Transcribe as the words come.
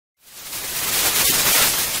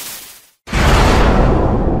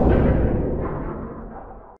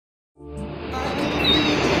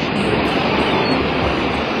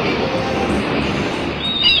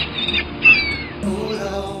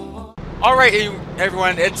Alright,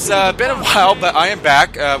 everyone, it's been a while, but I am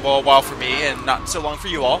back. Well, a while for me, and not so long for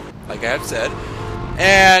you all, like I have said.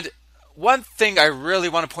 And one thing I really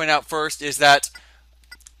want to point out first is that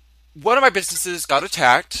one of my businesses got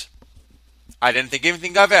attacked. I didn't think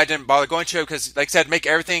anything of it. I didn't bother going to it because, like I said, make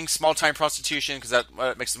everything small-time prostitution because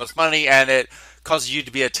that makes the most money, and it causes you to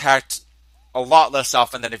be attacked a lot less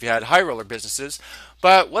often than if you had high-roller businesses.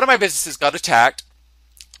 But one of my businesses got attacked.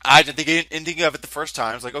 I didn't think anything of it the first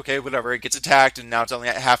time. I was like, okay, whatever. It gets attacked, and now it's only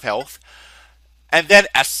at half health. And then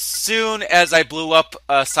as soon as I blew up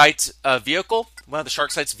a site's vehicle, one of the shark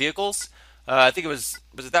site's vehicles, I think was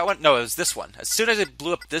it that one? No, it was this one. As soon as I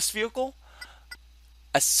blew up this vehicle,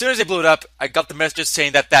 as soon as I blew it up, I got the message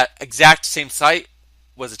saying that that exact same site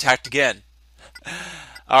was attacked again.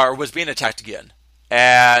 Or was being attacked again.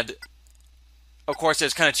 And, of course, it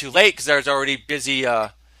was kind of too late because I was already busy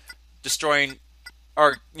destroying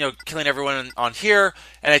or killing everyone on here,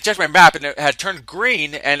 and I checked my map and it had turned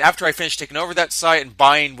green, and after I finished taking over that site and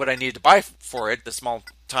buying what I needed to buy for it, the small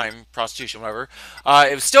time prostitution, whatever,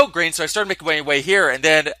 it was still green, so I started making my way here, and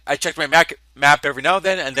then I checked my map every now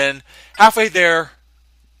and then halfway there,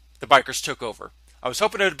 the bikers took over. I was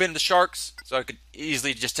hoping it would have been the sharks, so I could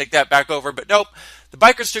easily just take that back over, but nope, the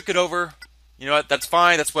bikers took it over. You know what, that's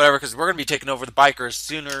fine, that's whatever, because we're going to be taking over the bikers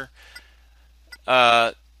sooner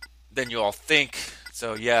than you all think.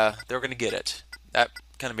 So yeah, they're going to get it. That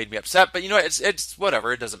kind of made me upset, but you know what? It's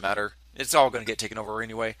whatever. It doesn't matter. It's all going to get taken over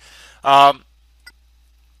anyway. All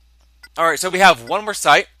right, so we have one more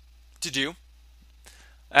site to do.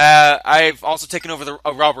 I've also taken over the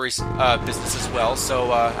robberies business as well,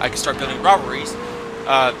 so I can start building robbery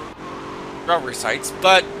sites.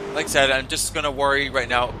 But like I said, I'm just going to worry right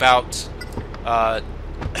now about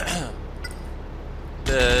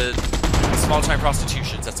the small-time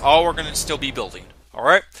prostitutions. That's all we're going to still be building.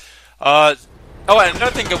 Alright. Oh, and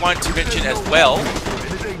another thing I wanted to mention as well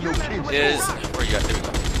is... Where you at? There we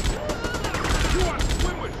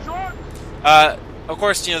go. Of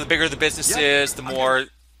course, the bigger the business is, the more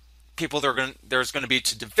people there's going to be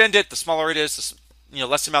to defend it. The smaller it is, the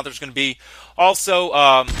less amount there's going to be. Also,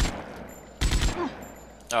 oh,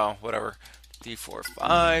 whatever. D4,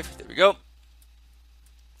 5. There we go.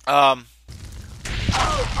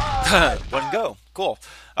 One go. Cool.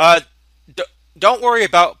 Don't worry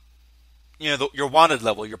about your wanted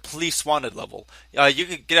level, your police wanted level. You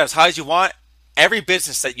can get as high as you want. Every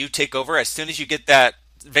business that you take over, as soon as you get that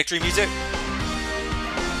victory music,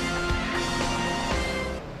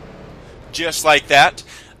 just like that,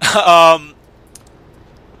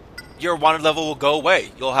 your wanted level will go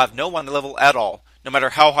away. You'll have no wanted level at all, no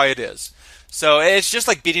matter how high it is. So it's just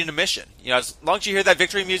like beating a mission. As long as you hear that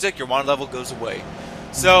victory music, your wanted level goes away.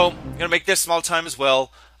 So I'm gonna make this small time as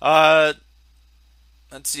well.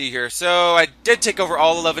 Let's see here. So I did take over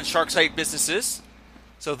all 11 shark site businesses.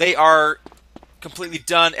 So they are completely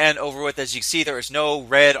done and over with. As you can see, there is no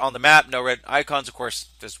red on the map, no red icons. Of course,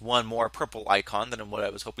 there's one more purple icon than what I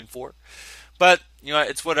was hoping for. But,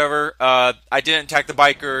 it's whatever. I didn't attack the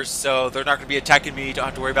bikers, so they're not going to be attacking me. Don't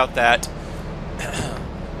have to worry about that.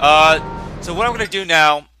 So what I'm going to do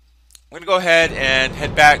now, I'm going to go ahead and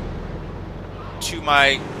head back to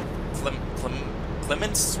my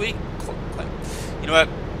Clemens suite. You know what?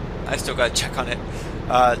 I still gotta check on it.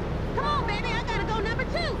 Come on, baby, I gotta go number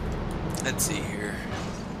 2. Let's see here.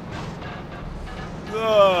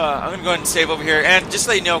 I'm gonna go ahead and save over here, and just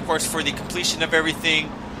to let you know, of course, for the completion of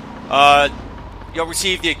everything, you'll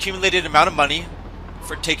receive the accumulated amount of money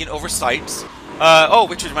for taking over sites. Oh,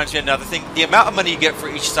 which reminds me of another thing. The amount of money you get for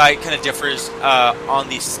each site kind of differs on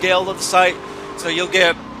the scale of the site. So you'll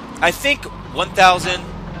get, I think,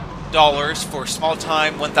 $1,000 for small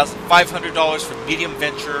time, $1,500 for medium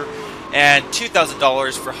venture, and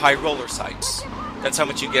 $2,000 for high roller sites. That's how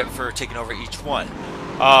much you get for taking over each one.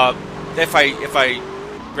 If I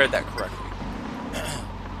read that correctly.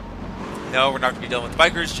 No, we're not going to be dealing with the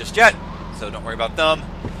bikers just yet, so don't worry about them.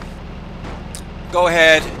 Go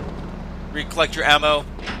ahead, recollect your ammo,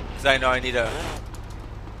 because I know I need to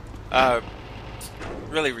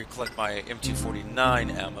really recollect my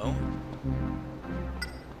M249 ammo.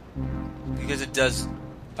 Because it does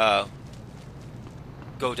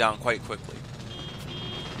go down quite quickly.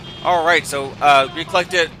 Alright, so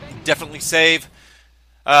recollect it, definitely save.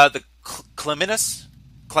 The Cleminus,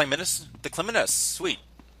 sweet.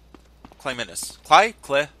 Cleminus. Cly?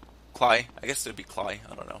 I guess it would be Cly,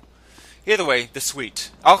 I don't know. Either way, the suite.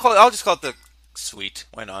 I'll just call it the suite,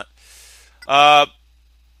 why not? Alright,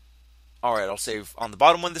 I'll save on the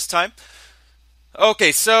bottom one this time.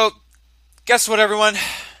 Okay, so guess what, everyone?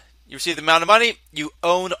 You receive the amount of money. You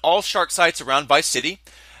own all shark sites around Vice City.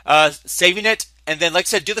 Saving it And then, like I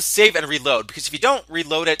said, do the save and reload, because if you don't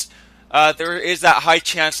reload it, there is that high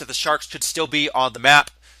chance that the sharks could still be on the map.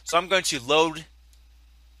 So I'm going to load.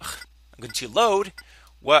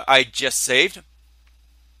 What I just saved.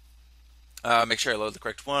 Make sure I load the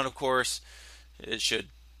correct one, of course. It should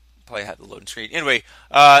probably have the loading screen. Anyway,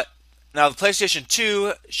 now the PlayStation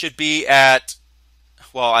 2 should be at.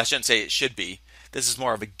 Well, I shouldn't say it should be. This is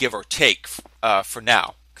more of a give or take for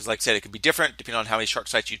now. Because like I said, it could be different depending on how many shark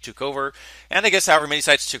sites you took over. And I guess however many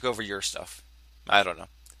sites took over your stuff. I don't know.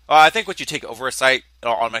 I think once you take over a site,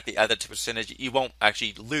 it'll automatically add that to percentage. You won't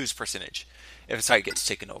actually lose percentage if a site gets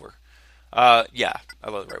taken over. Yeah, I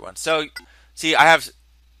love the right one. So, see, I have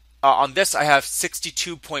on this I have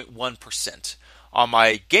 62.1%. On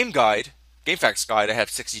my GameFAQs guide, I have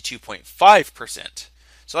 62.5%.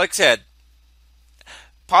 So, like I said,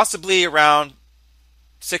 possibly around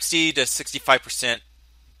 60 to 65%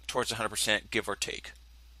 towards 100%, give or take.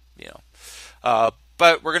 You know,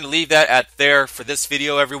 but we're going to leave that at there for this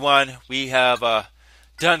video, everyone. We have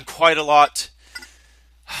done quite a lot.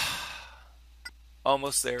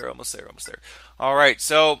 Almost there. All right,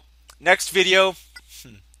 so next video.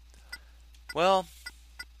 Well,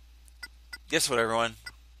 guess what, everyone?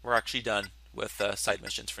 We're actually done with side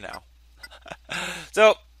missions for now.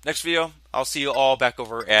 So, next video, I'll see you all back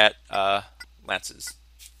over at Lance's.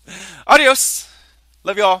 Adios.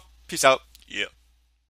 Love you all. Peace out. Yeah.